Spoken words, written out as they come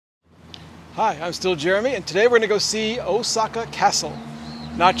Hi, I'm still Jeremy, and today we're going to go see Osaka Castle.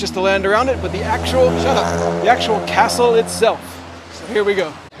 Not just the land around it, but the actual, the actual castle itself. So here we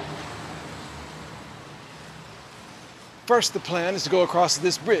go. First, the plan is to go across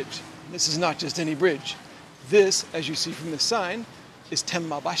this bridge. This is not just any bridge. This, as you see from this sign, is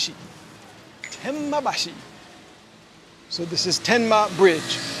Tenmabashi. Tenmabashi. So this is Tenma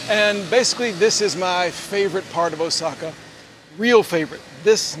Bridge. And basically this is my favorite part of Osaka. Real favorite.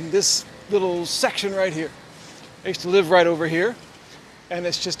 This little section right here. I used to live right over here. And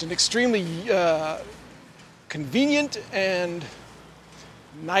it's just an extremely convenient and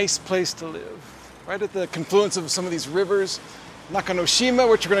nice place to live. Right at the confluence of some of these rivers. Nakanoshima,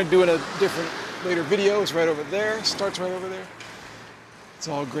 which we're going to do in a different later video, is right over there. Starts right over there. It's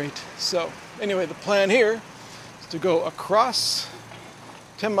all great. So anyway, the plan here is to go across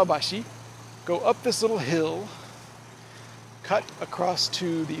Tenmabashi, go up this little hill, cut across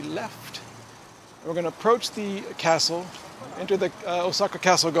to the left. We're going to approach the castle, enter the Osaka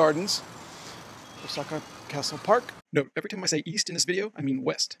Castle Gardens, Osaka Castle Park. Note, every time I say east in this video, I mean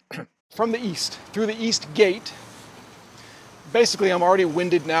west. From the east, through the east gate. Basically, I'm already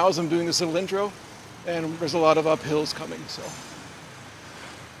winded now as I'm doing this little intro, and there's a lot of uphills coming, so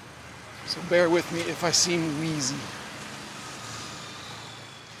bear with me if I seem wheezy.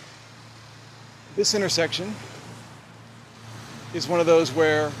 This intersection is one of those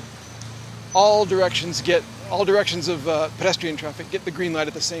where all directions of pedestrian traffic get the green light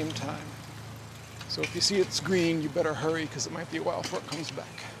at the same time. So if you see it's green, you better hurry because it might be a while before it comes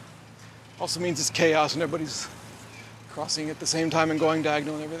back. Also means it's chaos and everybody's crossing at the same time and going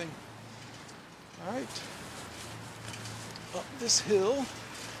diagonal and everything. All right, up this hill.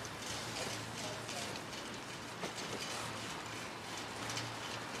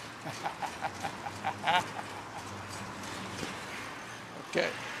 Okay.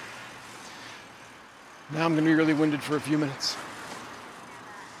 Now I'm going to be really winded for a few minutes.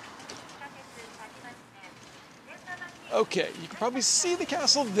 Okay, you can probably see the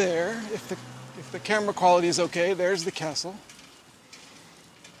castle there if the camera quality is okay. There's the castle.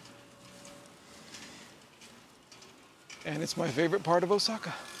 And it's my favorite part of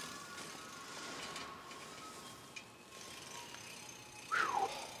Osaka. Whew.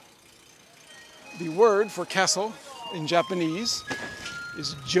 The word for castle in Japanese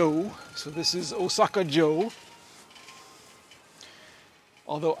is Jo, so this is Osaka Jo.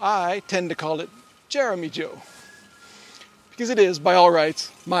 Although I tend to call it Jeremy Jo, because it is, by all rights,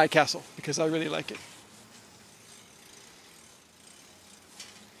 my castle, because I really like it.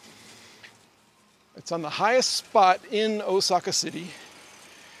 It's on the highest spot in Osaka City,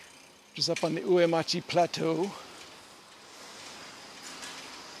 which is up on the Uemachi Plateau.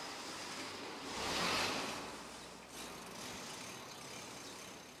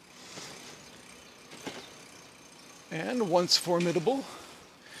 And once formidable,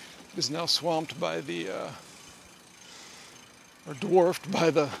 it is now swamped by the, or dwarfed by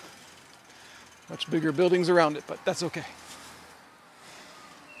the much bigger buildings around it, but that's okay.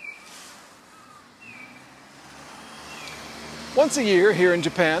 Once a year here in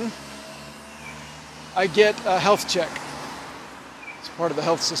Japan, I get a health check. It's part of the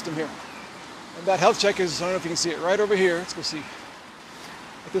health system here. And that health check is, I don't know if you can see it, right over here. Let's go see.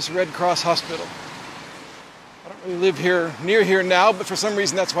 At this Red Cross hospital. I don't really live here, near here now, but for some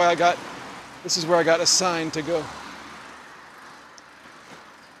reason that's why this is where I got assigned to go.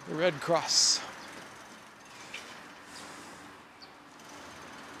 The Red Cross.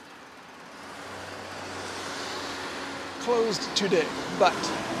 Closed today, but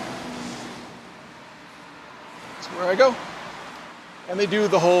that's where I go. And they do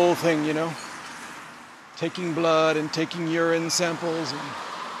the whole thing, you know, taking blood and taking urine samples, and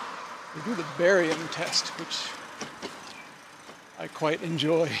they do the barium test, which I quite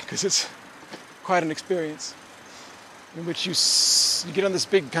enjoy because it's quite an experience, in which you get on this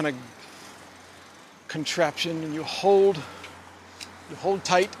big kind of contraption and you hold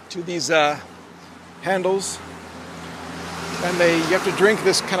tight to these handles, and you have to drink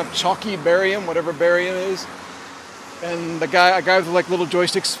this kind of chalky barium, whatever barium is, and a guy with like little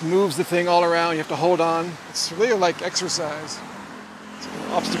joysticks moves the thing all around. You have to hold on. It's really like exercise. It's like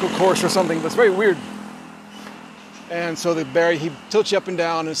an obstacle course or something, but it's very weird. And so the barium, he tilts you up and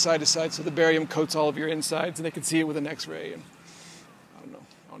down and side to side, so the barium coats all of your insides, and they can see it with an X-ray. And I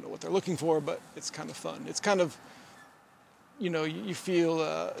don't know what they're looking for, but it's kind of fun. It's kind of, you know, you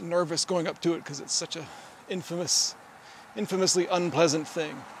feel nervous going up to it because it's such a infamously unpleasant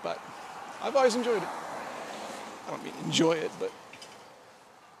thing. But I've always enjoyed it. I don't mean enjoy it, but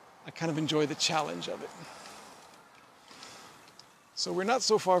I kind of enjoy the challenge of it. So we're not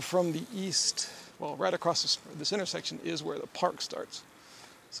so far from the east. Well, right across this intersection is where the park starts.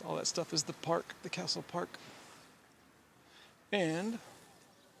 So all that stuff is the park, the castle park. And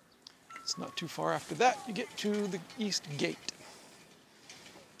it's not too far after that, you get to the east gate.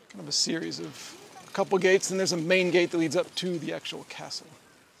 Kind of a series of a couple gates, and there's a main gate that leads up to the actual castle.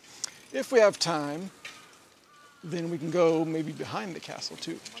 If we have time, then we can go maybe behind the castle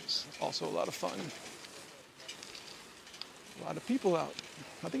too, which is also a lot of fun. A lot of people out.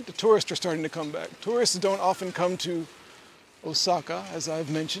 I think the tourists are starting to come back. Tourists don't often come to Osaka, as I've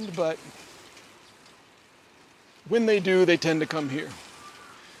mentioned, but when they do, they tend to come here.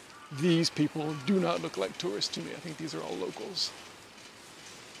 These people do not look like tourists to me. I think these are all locals,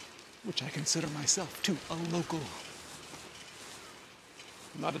 which I consider myself too, a local.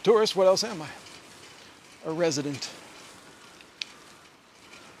 I'm not a tourist, what else am I? A resident.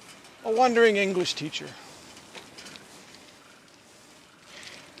 A wandering English teacher.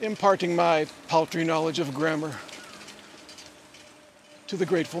 Imparting my paltry knowledge of grammar to the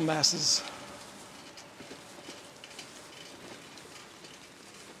grateful masses.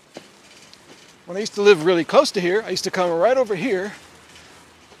 When I used to live really close to here, I used to come right over here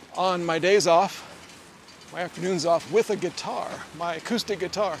on my days off, my afternoons off, with a guitar, my acoustic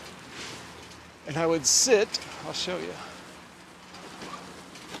guitar. And I would sit, I'll show you.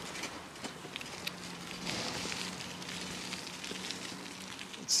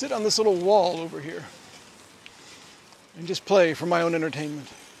 I'd sit on this little wall over here and just play for my own entertainment.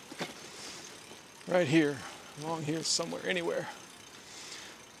 Right here, along here somewhere, anywhere.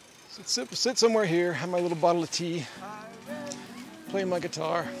 So sit somewhere here, have my little bottle of tea, play my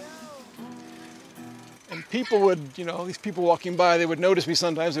guitar. And people would, these people walking by, they would notice me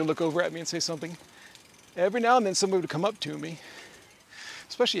sometimes. They would look over at me and say something. Every now and then somebody would come up to me,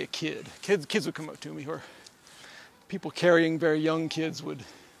 especially a kid. Kids would come up to me, or people carrying very young kids would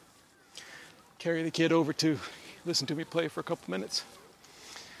carry the kid over to listen to me play for a couple minutes.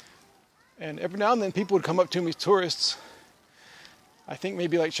 And every now and then people would come up to me, tourists, I think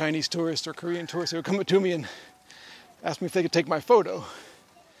maybe like Chinese tourists or Korean tourists, they would come up to me and ask me if they could take my photo.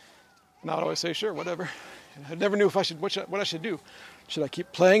 And I would always say, sure, whatever. And I never knew if what I should do. Should I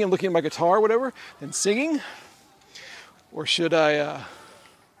keep playing and looking at my guitar or whatever and singing? Or should I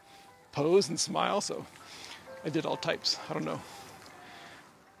pose and smile? So I did all types. I don't know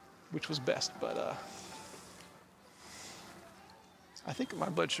which was best, but I think my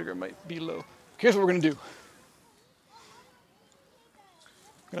blood sugar might be low. Here's what we're going to do. I'm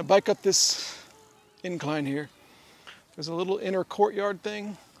going to bike up this incline here. There's a little inner courtyard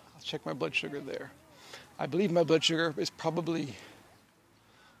thing. I'll check my blood sugar there. I believe my blood sugar is probably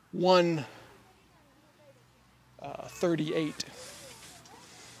 138.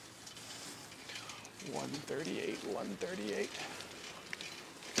 138.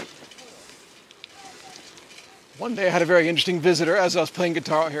 One day I had a very interesting visitor as I was playing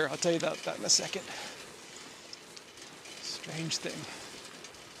guitar out here. I'll tell you that in a second. Strange thing.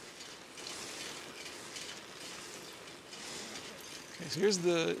 Okay, so here's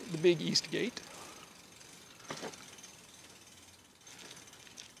the big east gate.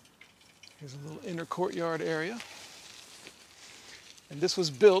 Here's a little inner courtyard area. And this was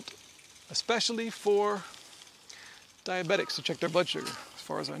built especially for diabetics to check their blood sugar, as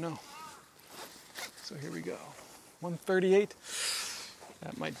far as I know. So here we go. 138.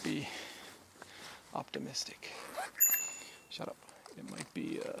 That might be optimistic. Shut up. It might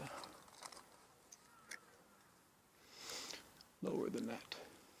be lower than that.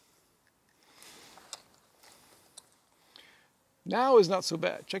 Now is not so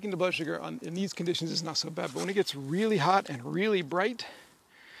bad. Checking the blood sugar in these conditions is not so bad, but when it gets really hot and really bright,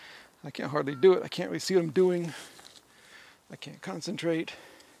 I can't hardly do it. I can't really see what I'm doing. I can't concentrate.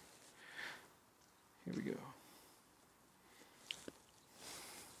 Here we go.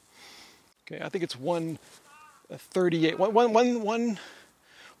 Okay, I think it's 138.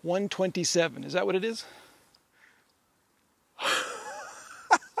 127. Is that what it is?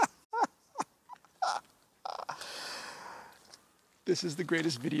 This is the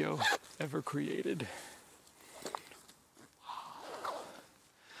greatest video ever created.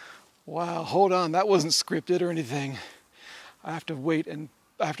 Wow, hold on. That wasn't scripted or anything. I have to wait and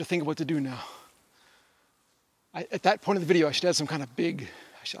I have to think of what to do now. At that point of the video, I should have some kind of big,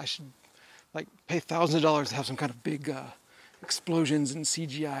 I should like pay thousands of dollars to have some kind of big explosions and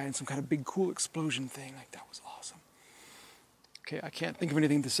CGI and some kind of big cool explosion thing. Like, that was awesome. Okay, I can't think of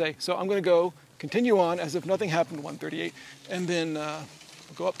anything to say. So I'm going to go continue on as if nothing happened to 138, and then I'll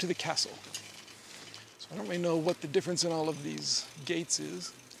go up to the castle. So I don't really know what the difference in all of these gates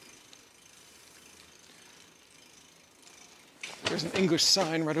is. There's an English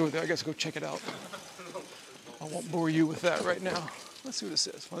sign right over there. I guess go check it out. I won't bore you with that right now. Let's see what this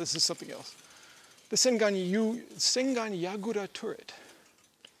is. Well, this is something else. The Senganyagura turret.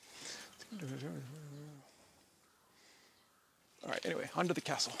 All right, anyway, onto the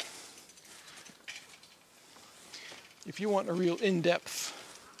castle. If you want a real in-depth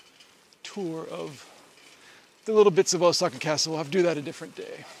tour of the little bits of Osaka Castle, I'll have to do that a different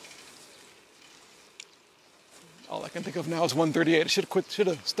day. All I can think of now is 138. I should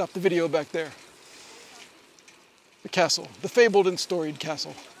have stopped the video back there. The castle, the fabled and storied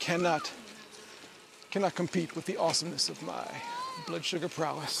castle, cannot compete with the awesomeness of my blood sugar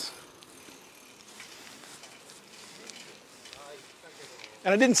prowess.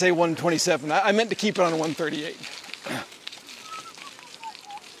 And I didn't say 127. I meant to keep it on 138.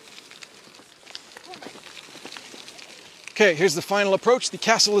 Okay, here's the final approach. The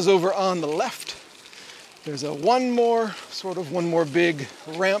castle is over on the left. There's one more big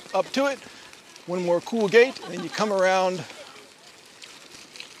ramp up to it, one more cool gate, and then you come around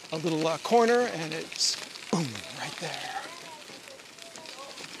a little corner, and it's boom, right there.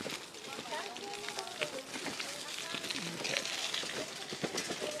 Okay.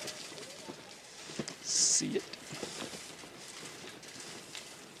 See it?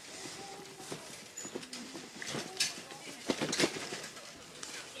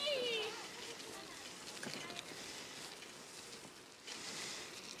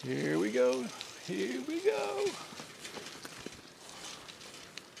 Here we go. Here we go.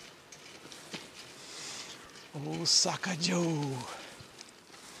 Osaka Joe.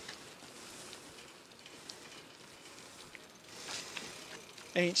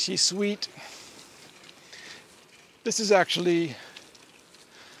 Ain't she sweet? This is actually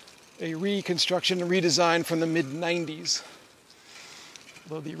a reconstruction, a redesign from the mid-90s.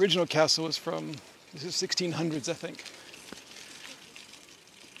 Although the original castle is from, this is 1600s, I think.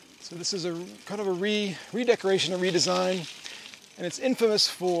 So this is a kind of a redecoration, a redesign, and it's infamous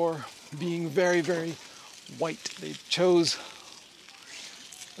for being very, very white. They chose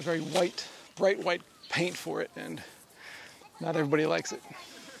a very white, bright white paint for it, and not everybody likes it.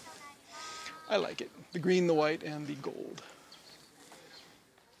 I like it. The green, the white, and the gold.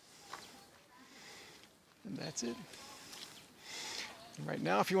 And that's it. And right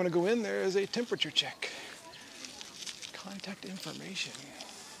now, if you want to go in, there is a temperature check. Contact information.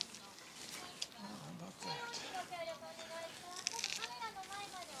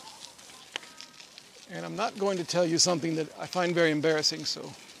 And I'm not going to tell you something that I find very embarrassing,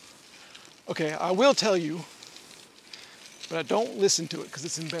 so... Okay, I will tell you, but I don't listen to it because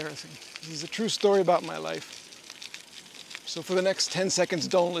it's embarrassing. This is a true story about my life. So for the next 10 seconds,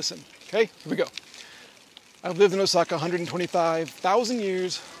 don't listen. Okay, here we go. I've lived in Osaka 125,000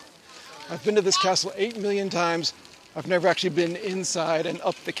 years. I've been to this castle 8 million times. I've never actually been inside and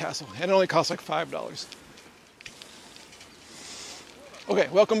up the castle. And it only costs like $5. Okay,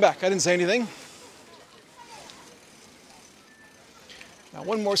 welcome back. I didn't say anything. Now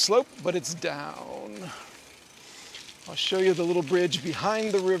one more slope, but it's down. I'll show you the little bridge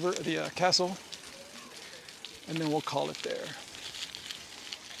behind the river, the castle, and then we'll call it there.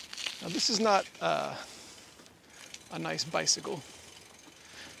 Now this is not a nice bicycle,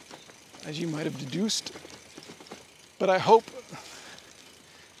 as you might have deduced, but I hope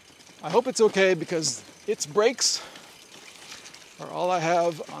it's okay because its brakes are all I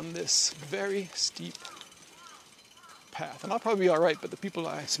have on this very steep path. And I'll probably be all right, but the people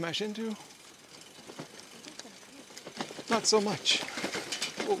I smash into, not so much.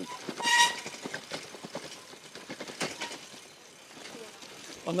 Whoa.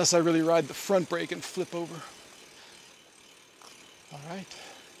 Unless I really ride the front brake and flip over. All right,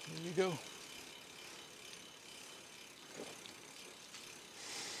 here you go.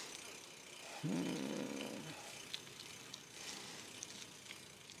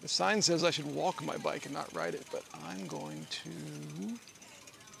 The sign says I should walk my bike and not ride it, but I'm going to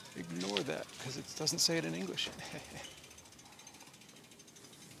ignore that because it doesn't say it in English.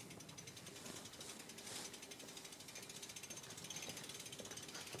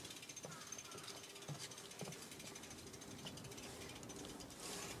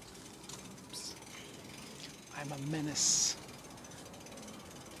 Oops. I'm a menace.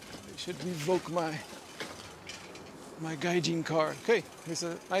 They should revoke my gaijin card. Okay, here's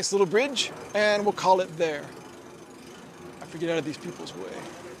a nice little bridge, and we'll call it there. I have to get out of these people's way.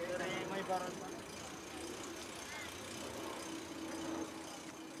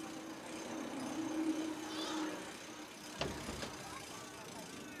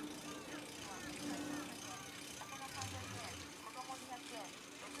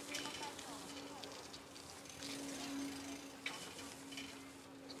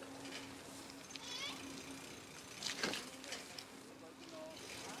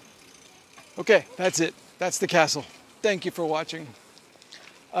 Okay, that's it. That's the castle. Thank you for watching.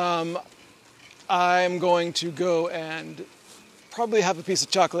 I'm going to go and probably have a piece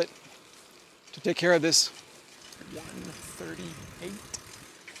of chocolate to take care of this 138.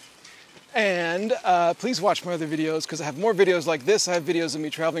 And please watch my other videos because I have more videos like this. I have videos of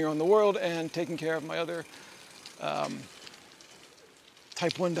me traveling around the world and taking care of my other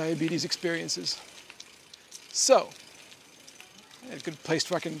type 1 diabetes experiences. So, a good place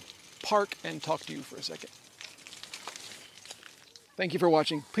where I can park and talk to you for a second. Thank you for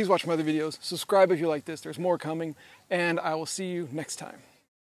watching. Please watch my other videos. Subscribe if you like this. There's more coming, and I will see you next time.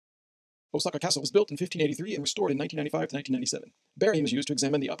 Osaka Castle was built in 1583 and restored in 1995 to 1997. Barium is used to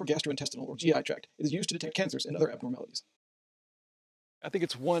examine the upper gastrointestinal or GI tract. It is used to detect cancers and other abnormalities. I think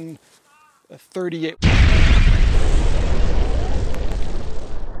it's 138.